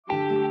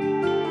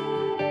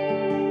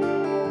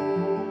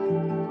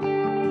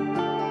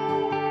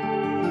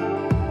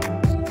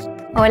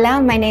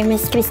Hola, my name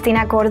is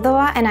Cristina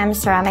Córdova and I'm a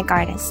ceramic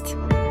artist.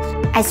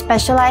 I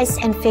specialize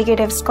in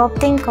figurative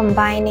sculpting,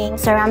 combining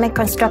ceramic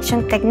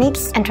construction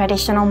techniques and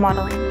traditional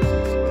modeling.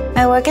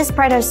 My work is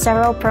part of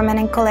several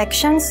permanent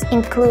collections,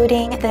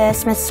 including the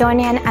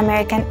Smithsonian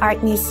American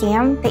Art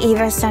Museum, the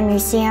Everson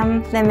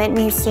Museum, the Mint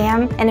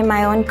Museum, and in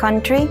my own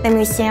country, the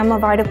Museum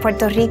of Art of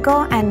Puerto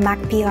Rico and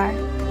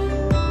MacPR.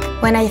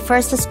 When I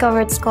first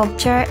discovered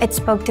sculpture, it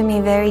spoke to me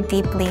very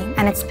deeply,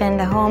 and it's been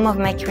the home of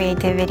my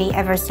creativity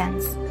ever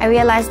since. I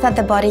realized that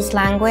the body's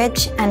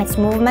language and its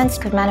movements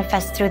could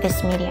manifest through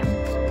this medium.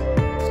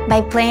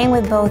 By playing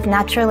with both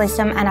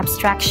naturalism and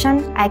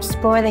abstraction, I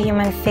explore the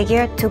human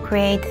figure to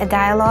create a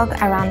dialogue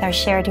around our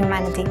shared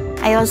humanity.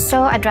 I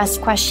also address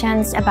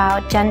questions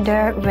about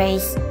gender,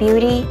 race,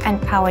 beauty,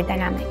 and power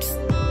dynamics.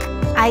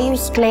 I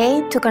use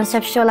clay to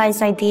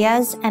conceptualize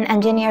ideas and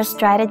engineer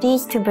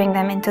strategies to bring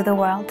them into the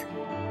world.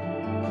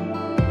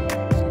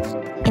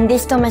 In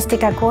this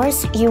Domestika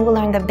course, you will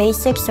learn the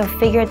basics of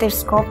figurative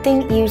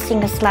sculpting using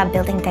the slab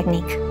building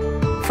technique.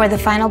 For the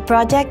final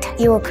project,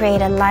 you will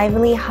create a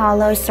lively,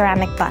 hollow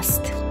ceramic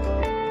bust.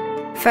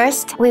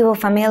 First, we will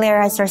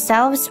familiarize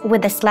ourselves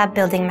with the slab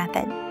building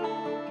method.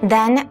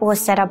 Then, we'll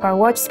set up our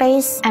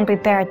workspace and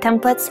prepare our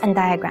templates and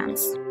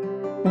diagrams.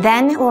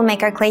 Then, we'll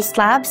make our clay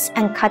slabs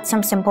and cut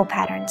some simple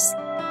patterns.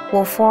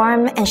 We'll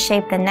form and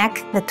shape the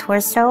neck, the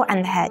torso,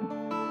 and the head.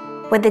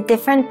 With the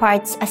different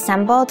parts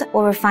assembled,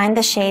 we'll refine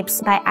the shapes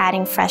by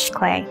adding fresh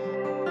clay.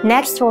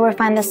 Next, we'll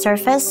refine the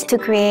surface to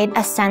create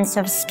a sense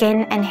of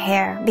skin and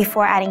hair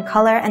before adding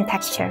color and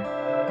texture.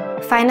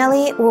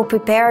 Finally, we'll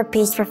prepare our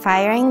piece for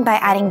firing by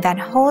adding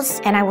vent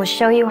holes, and I will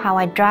show you how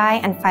I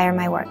dry and fire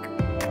my work.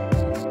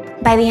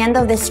 By the end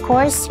of this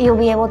course, you'll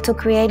be able to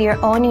create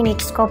your own unique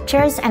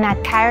sculptures and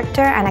add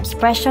character and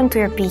expression to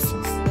your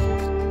pieces.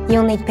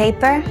 You'll need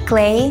paper,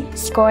 clay,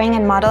 scoring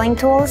and modeling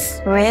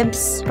tools,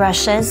 ribs,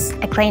 brushes,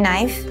 a clay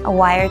knife, a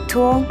wire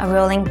tool, a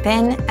rolling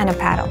pin, and a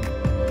paddle.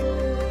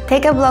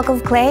 Take a block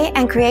of clay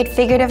and create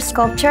figurative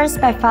sculptures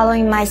by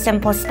following my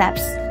simple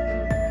steps.